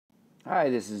Hi,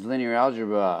 this is linear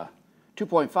algebra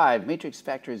 2.5, matrix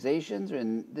factorizations.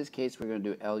 In this case, we're going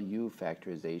to do LU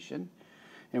factorization.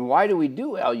 And why do we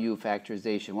do LU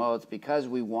factorization? Well, it's because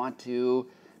we want to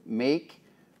make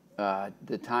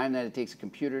the time that it takes a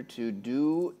computer to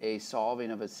do a solving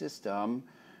of a system,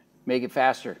 make it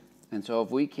faster. And so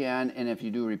if we can, and if you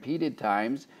do repeated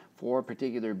times for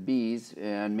particular b's,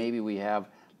 and maybe we have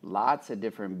lots of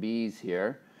different b's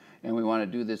here, and we want to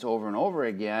do this over and over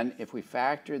again, if we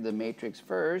factor the matrix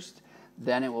first,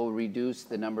 then it will reduce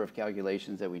the number of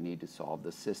calculations that we need to solve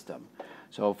the system.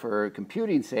 So for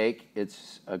computing sake,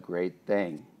 it's a great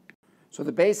thing. So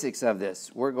the basics of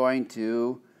this, we're going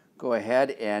to go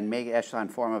ahead and make an echelon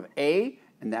form of A,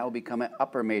 and that will become an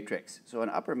upper matrix. So an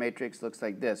upper matrix looks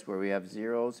like this, where we have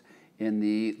zeros in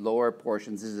the lower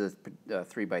portions. This is a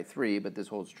 3 by 3, but this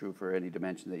holds true for any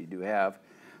dimension that you do have.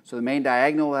 So the main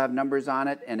diagonal will have numbers on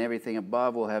it, and everything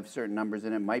above will have certain numbers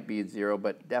in it. It might be 0,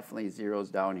 but definitely zeros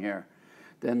down here.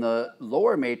 Then the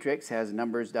lower matrix has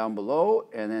numbers down below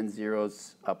and then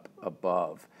zeros up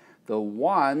above. The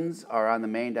 1s are on the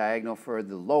main diagonal for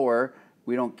the lower.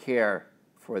 We don't care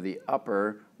for the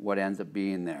upper what ends up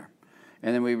being there.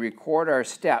 And then we record our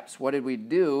steps. What did we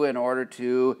do in order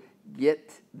to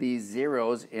get these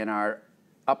zeros in our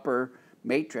upper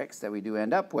matrix that we do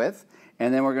end up with?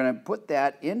 And then we're going to put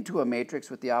that into a matrix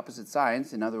with the opposite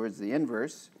signs, in other words, the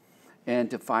inverse,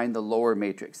 and to find the lower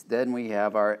matrix. Then we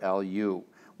have our LU.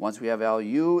 Once we have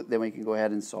LU, then we can go ahead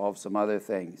and solve some other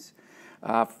things.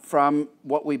 From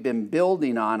what we've been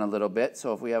building on a little bit,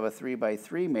 so if we have a 3 by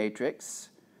 3 matrix,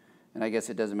 and I guess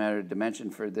it doesn't matter the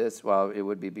dimension for this, well, it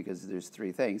would be because there's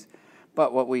 3 things.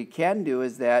 But what we can do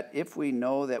is that if we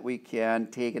know that we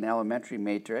can take an elementary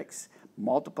matrix,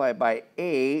 multiply by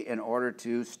A in order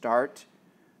to start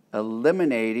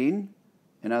eliminating,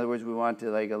 in other words, we want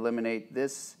to eliminate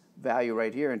this value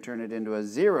right here and turn it into a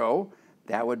 0,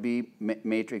 that would be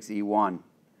matrix E1.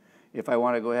 If I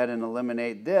want to go ahead and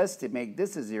eliminate this to make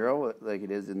this a 0, like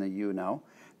it is in the U now,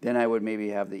 then I would maybe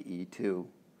have the E2.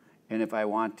 And if I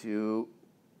want to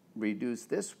reduce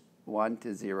this one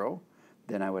to 0,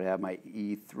 then I would have my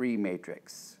E3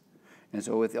 matrix. And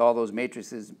so with all those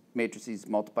matrices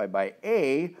multiplied by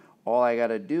A, all I got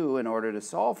to do in order to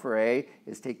solve for A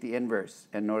is take the inverse.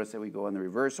 And notice that we go in the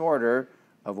reverse order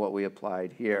of what we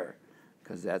applied here,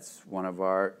 because that's one of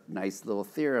our nice little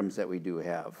theorems that we do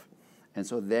have. And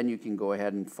so then you can go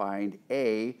ahead and find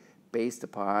A based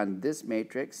upon this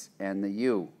matrix and the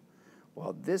U.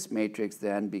 Well, this matrix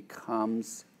then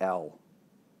becomes L.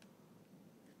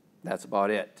 That's about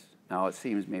it. Now it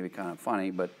seems maybe kind of funny,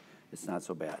 but it's not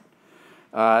so bad.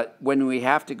 When we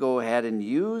have to go ahead and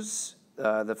use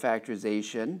the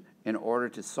factorization in order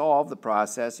to solve the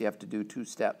process, you have to do 2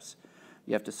 steps.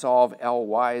 You have to solve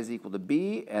Ly is equal to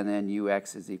B, and then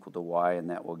Ux is equal to Y, and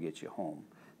that will get you home.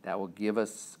 That will give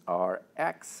us our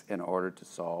X in order to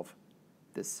solve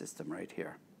this system right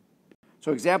here.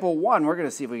 So example 1, we're going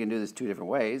to see if we can do this 2 different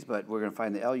ways, but we're going to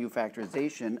find the LU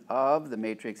factorization of the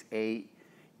matrix A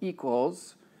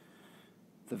equals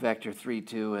the vector 3,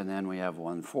 2, and then we have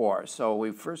 1, 4. So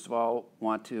we first of all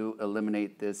want to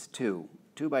eliminate this 2.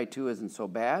 2 by 2 isn't so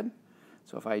bad.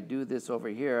 So if I do this over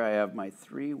here, I have my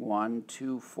 3, 1,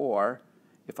 2, 4.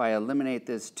 If I eliminate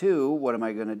this 2, what am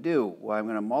I going to do? Well, I'm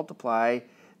going to multiply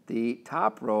the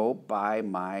top row by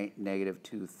my negative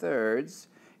 2/3,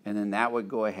 and then that would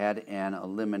go ahead and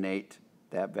eliminate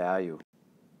that value.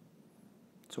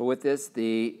 So with this,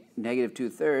 the negative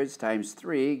 2/3 times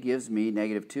 3 gives me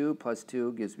negative 2 plus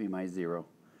 2 gives me my 0.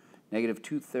 Negative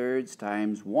 2/3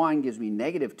 times 1 gives me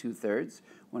negative 2/3.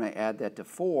 When I add that to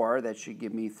 4, that should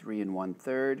give me 3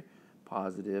 1/3,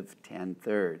 positive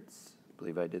 10/3. I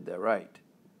believe I did that right.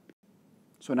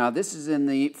 So now this is in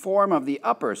the form of the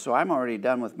upper, so I'm already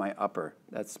done with my upper.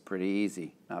 That's pretty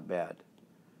easy, not bad.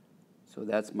 So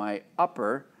that's my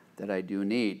upper that I do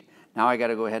need. Now I got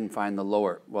to go ahead and find the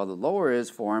lower. Well, the lower is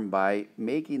formed by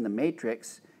making the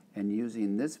matrix and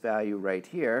using this value right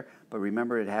here, but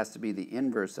remember it has to be the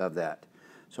inverse of that.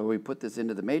 So we put this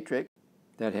into the matrix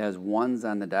that has 1s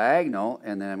on the diagonal,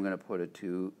 and then I'm going to put a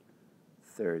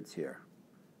 2/3 here.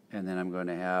 And then I'm going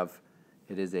to have,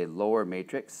 it is a lower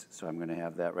matrix, so I'm going to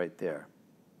have that right there.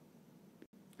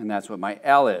 And that's what my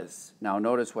L is. Now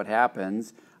notice what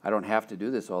happens. I don't have to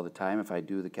do this all the time if I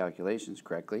do the calculations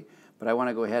correctly, but I want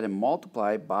to go ahead and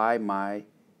multiply by my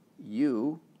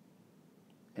U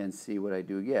and see what I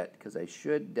do get, because I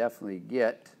should definitely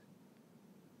get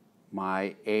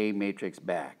my A matrix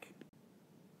back.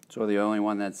 So the only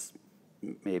one that's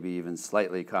maybe even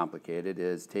slightly complicated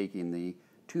is taking the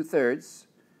 2/3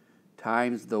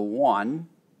 times the 1,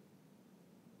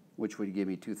 which would give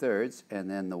me 2/3, and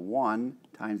then the 1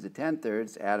 times the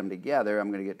 10/3, add them together, I'm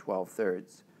going to get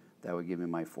 12/3. That would give me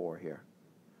my 4 here.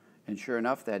 And sure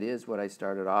enough, that is what I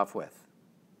started off with.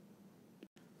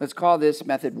 Let's call this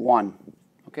method 1.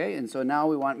 Okay, and so now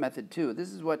we want method 2.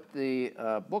 This is what the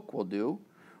book will do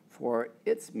for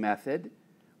its method,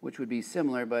 which would be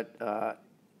similar, but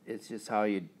it's just how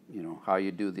you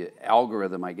do the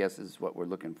algorithm, I guess, is what we're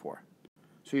looking for.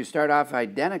 So you start off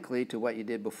identically to what you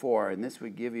did before, and this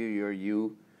would give you your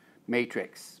U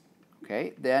matrix.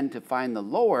 Okay, then to find the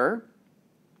lower,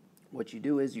 what you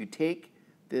do is you take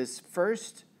this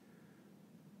first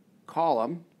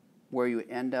column where you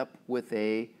end up with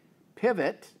a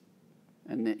pivot,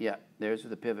 and yeah, there's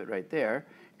the pivot right there,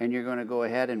 and you're going to go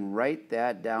ahead and write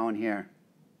that down here.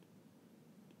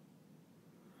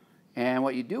 And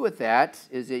what you do with that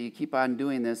is that you keep on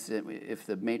doing this if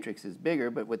the matrix is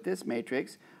bigger, but with this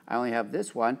matrix, I only have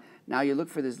this one. Now you look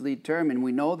for this lead term, and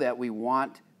we know that we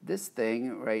want this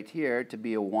thing right here to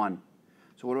be a 1.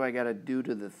 So what do I got to do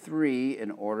to the 3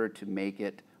 in order to make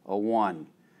it a 1?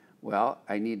 Well,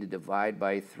 I need to divide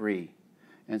by 3.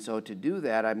 And so to do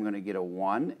that, I'm going to get a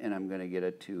 1, and I'm going to get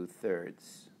a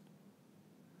 2/3.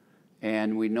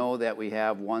 And we know that we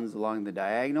have 1s along the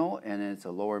diagonal, and it's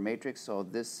a lower matrix, so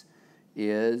this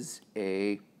is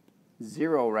a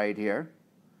 0 right here.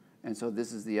 And so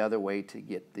this is the other way to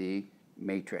get the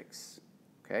matrix.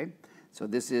 Okay? So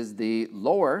this is the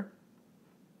lower,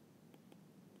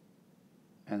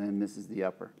 and then this is the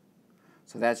upper.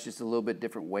 So that's just a little bit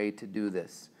different way to do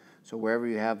this. So wherever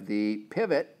you have the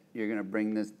pivot, you're going to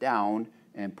bring this down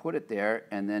and put it there,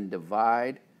 and then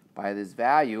divide by this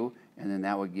value, and then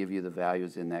that will give you the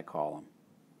values in that column.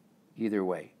 Either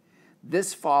way.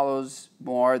 This follows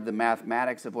more the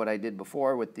mathematics of what I did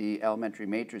before with the elementary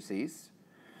matrices.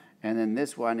 And then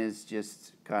this one is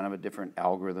just kind of a different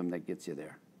algorithm that gets you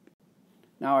there.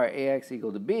 Now our AX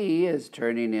equal to B is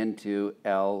turning into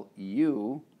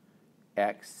LU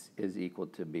X is equal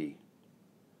to B.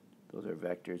 Those are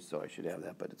vectors, so I should have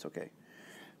that, but it's okay.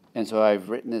 And so I've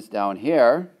written this down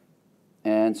here.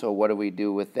 And so what do we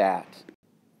do with that?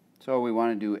 So we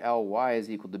want to do Ly is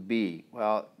equal to B.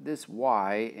 Well, this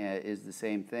y is the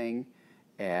same thing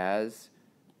as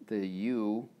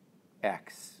the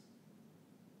ux.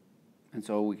 And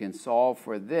so we can solve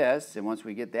for this, and once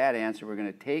we get that answer, we're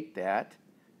going to take that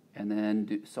and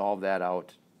then solve that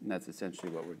out. And that's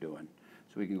essentially what we're doing.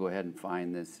 So we can go ahead and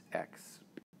find this x.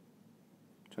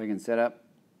 So I can set up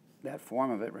that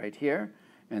form of it right here,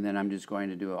 and then I'm just going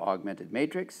to do an augmented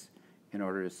matrix in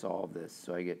order to solve this.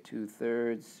 So I get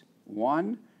 2/3,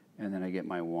 1, and then I get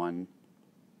my 1,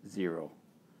 0.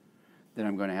 Then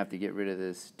I'm going to have to get rid of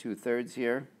this 2/3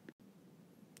 here.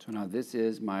 So now this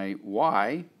is my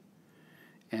y,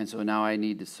 and so now I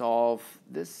need to solve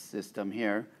this system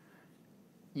here.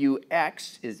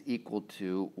 Ux is equal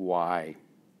to y.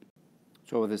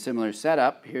 So with a similar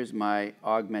setup, here's my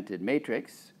augmented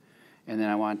matrix, and then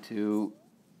I want to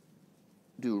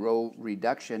do row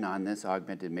reduction on this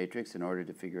augmented matrix in order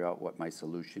to figure out what my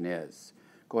solution is.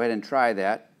 Go ahead and try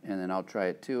that, and then I'll try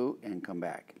it too and come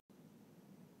back.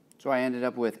 So I ended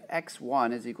up with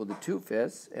x1 is equal to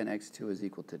 2/5 and x2 is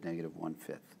equal to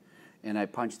 -1/5. And I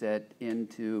punched that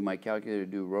into my calculator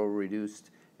to do row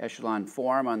reduced echelon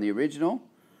form on the original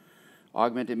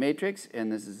augmented matrix,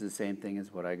 and this is the same thing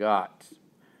as what I got.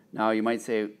 Now you might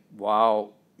say,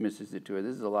 wow, Mr. Zatura,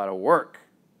 this is a lot of work.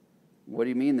 What do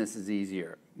you mean this is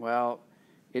easier? Well,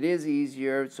 it is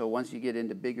easier, so once you get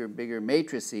into bigger and bigger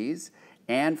matrices,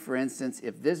 and for instance,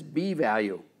 if this b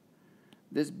value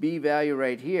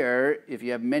right here, if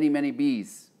you have many, many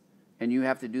b's, and you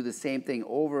have to do the same thing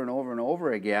over and over and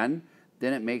over again,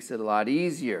 then it makes it a lot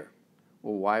easier.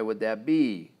 Well, why would that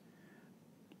be?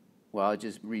 Well, it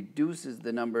just reduces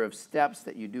the number of steps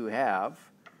that you do have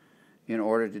in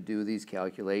order to do these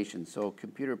calculations. So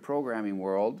computer programming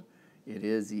world, it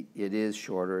is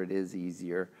shorter, it is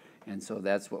easier, and so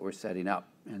that's what we're setting up.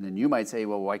 And then you might say,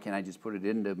 well, why can't I just put it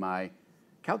into my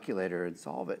calculator and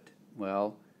solve it?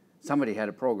 Well, somebody had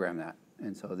to program that,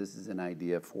 and so this is an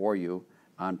idea for you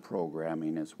on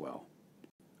programming as well.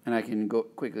 And I can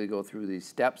quickly go through these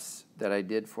steps that I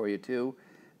did for you too.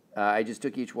 I just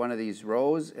took each one of these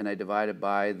rows and I divided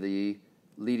by the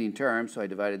leading term. So I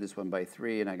divided this one by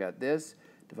 3 and I got this.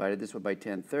 Divided this one by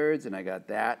 10/3 and I got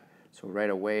that. So right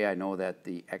away I know that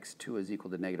the x2 is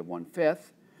equal to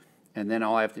 -1/5. And then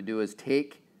all I have to do is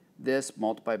take this,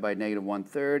 multiply by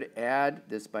 -1/3, add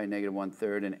this by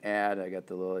 -1/3, and add. I got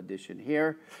the little addition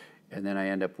here. And then I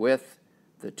end up with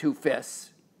the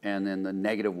 2/5 and then the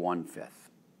 -1/5.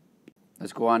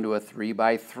 Let's go on to a 3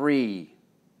 by 3.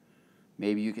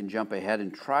 Maybe you can jump ahead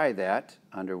and try that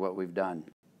under what we've done.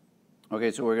 Okay,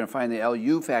 so we're going to find the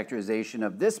LU factorization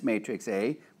of this matrix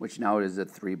A, which now is a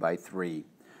 3 by 3.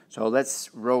 So let's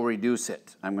row reduce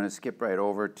it. I'm going to skip right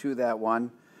over to that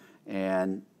one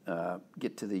and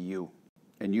get to the U.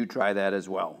 And you try that as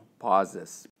well. Pause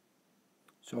this.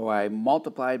 So I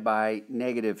multiplied by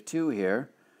 -2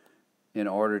 here in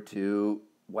order to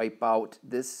wipe out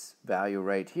this value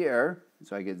right here.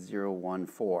 So I get 0, 1,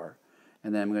 4.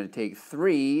 And then I'm going to take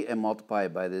 3 and multiply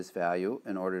it by this value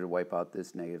in order to wipe out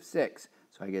this -6.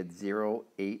 So I get 0,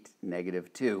 8,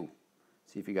 -2.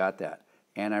 See if you got that.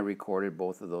 And I recorded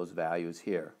both of those values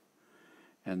here.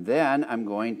 And then I'm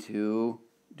going to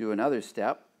do another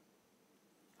step.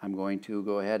 I'm going to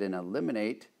go ahead and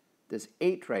eliminate this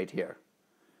 8 right here.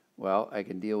 Well, I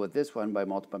can deal with this one by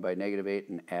multiplying by -8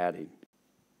 and adding.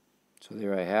 So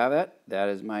there I have it. That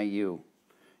is my U.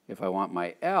 If I want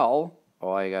my L,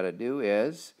 all I got to do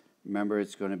is, remember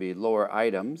it's going to be lower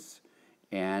items,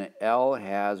 and L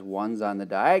has 1s on the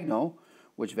diagonal.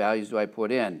 Which values do I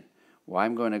put in? Well,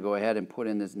 I'm going to go ahead and put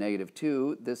in this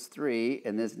 -2, this 3,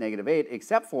 and this -8,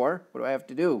 except for, what do I have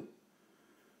to do?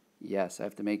 Yes, I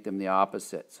have to make them the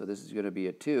opposite. So this is going to be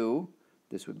a 2,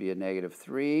 this would be a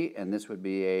 -3, and this would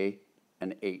be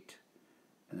an 8.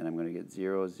 And then I'm going to get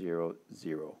 0, 0,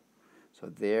 0. So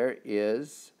there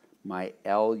is my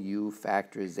LU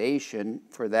factorization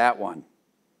for that one.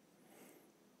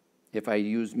 If I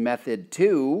use method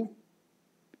 2,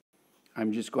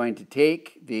 I'm just going to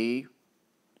take the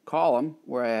column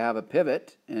where I have a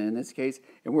pivot, and in this case,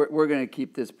 and we're going to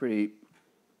keep this pretty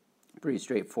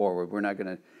straightforward. We're not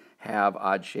going to have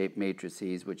odd-shaped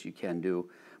matrices, which you can do,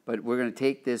 but we're going to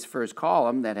take this first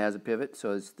column that has a pivot,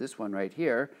 so it's this one right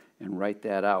here, and write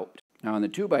that out. Now on the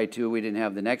 2 by 2, we didn't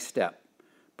have the next step.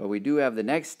 But we do have the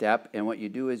next step, and what you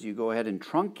do is you go ahead and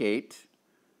truncate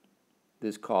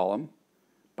this column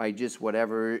by just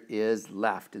whatever is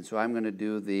left. And so I'm going to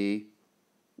do the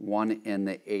 1 and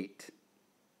the 8.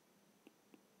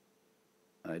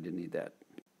 I didn't need that.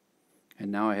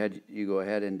 And now you go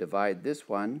ahead and divide this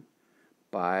one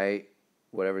by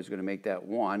whatever is going to make that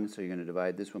 1. So you're going to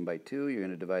divide this one by 2. You're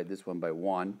going to divide this one by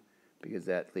 1 because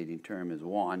that leading term is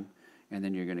 1. And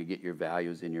then you're going to get your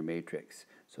values in your matrix.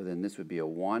 So then this would be a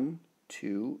 1,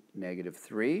 2,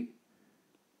 -3.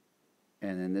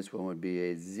 And then this one would be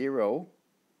a 0,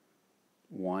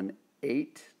 1,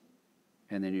 8.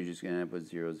 And then you're just going to end up with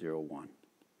 0, 0, 1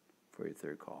 for your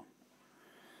third column.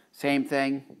 Same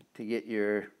thing to get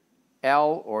your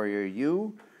L or your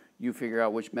U. You figure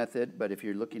out which method, but if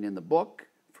you're looking in the book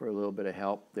for a little bit of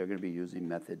help, they're going to be using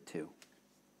method 2.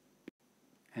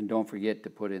 And don't forget to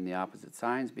put in the opposite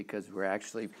signs because we're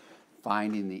actually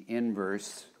finding the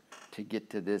inverse to get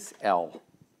to this L.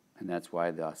 And that's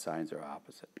why the signs are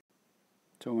opposite.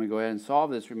 So when we go ahead and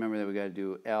solve this, remember that we got to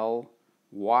do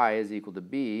Ly is equal to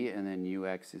B, and then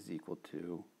Ux is equal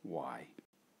to Y.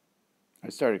 I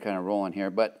started kind of rolling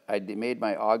here, but I made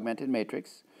my augmented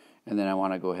matrix, and then I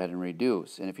want to go ahead and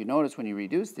reduce. And if you notice when you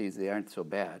reduce these, they aren't so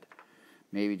bad.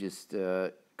 Maybe just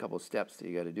couple steps that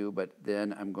you got to do, but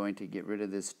then I'm going to get rid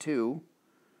of this 2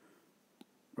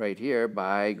 right here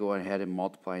by going ahead and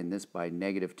multiplying this by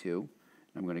 -2.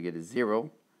 I'm going to get a 0.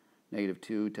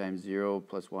 -2 times 0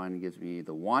 plus 1 gives me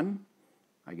the 1.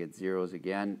 I get zeros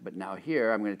again, but now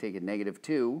here I'm going to take a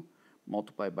 -2,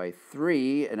 multiply by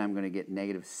 3, and I'm going to get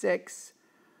 -6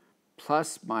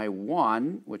 plus my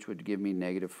 1, which would give me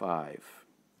 -5.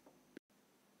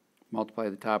 Multiply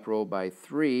the top row by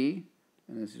 3,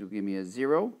 and this will give me a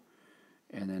 0,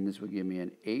 and then this would give me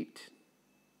an 8,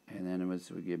 and then this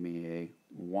would give me a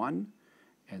 1,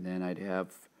 and then I'd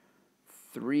have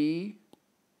 3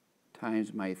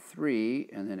 times my 3,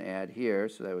 and then add here,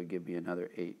 so that would give me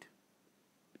another 8.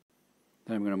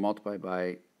 Then I'm going to multiply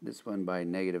by this one by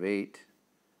 -8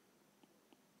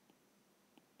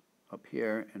 up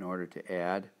here in order to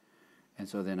add, and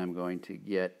so then I'm going to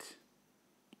get,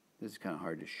 this is kind of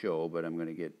hard to show, but I'm going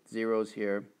to get zeros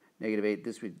here. -8,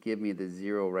 this would give me the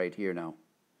 0 right here now.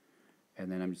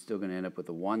 And then I'm still going to end up with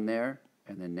a 1 there,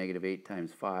 and then -8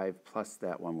 times 5 plus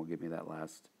that 1 will give me that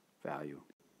last value.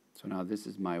 So now this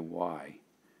is my Y,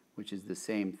 which is the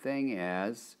same thing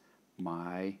as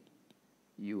my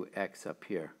Ux up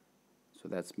here. So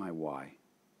that's my Y.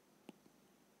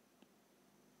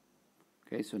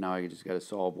 Okay, so now I just got to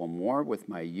solve one more with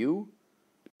my U.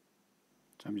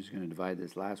 So I'm just going to divide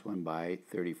this last one by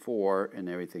 34, and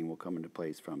everything will come into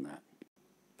place from that.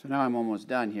 So now I'm almost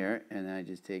done here, and I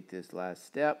just take this last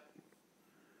step,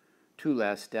 2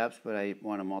 last steps, but I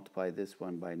want to multiply this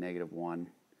one by -1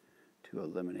 to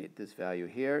eliminate this value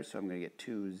here. So I'm going to get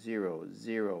 2, 0,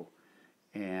 0,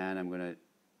 and I'm going to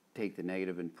take the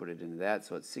negative and put it into that.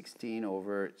 So it's 16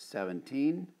 over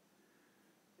 17,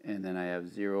 And then I have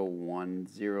 0, 1,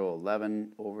 0,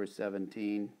 11 over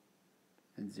 17,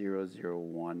 and 0, 0,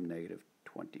 1, negative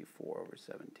 24 over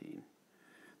 17.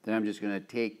 Then I'm just going to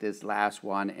take this last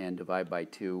one and divide by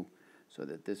 2, so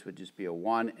that this would just be a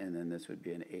 1, and then this would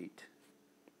be an 8.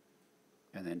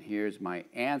 And then here's my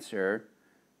answer,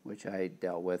 which I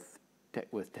dealt with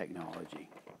technology.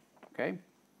 Okay?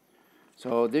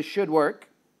 So this should work.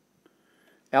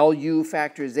 LU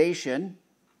factorization.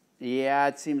 Yeah,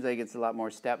 it seems like it's a lot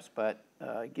more steps, but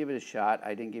give it a shot.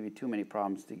 I didn't give you too many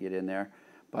problems to get in there,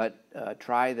 but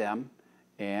try them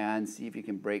and see if you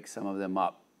can break some of them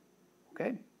up.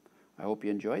 Okay? I hope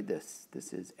you enjoyed this.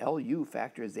 This is LU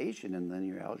factorization in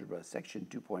linear algebra, section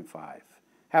 2.5.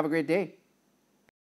 Have a great day.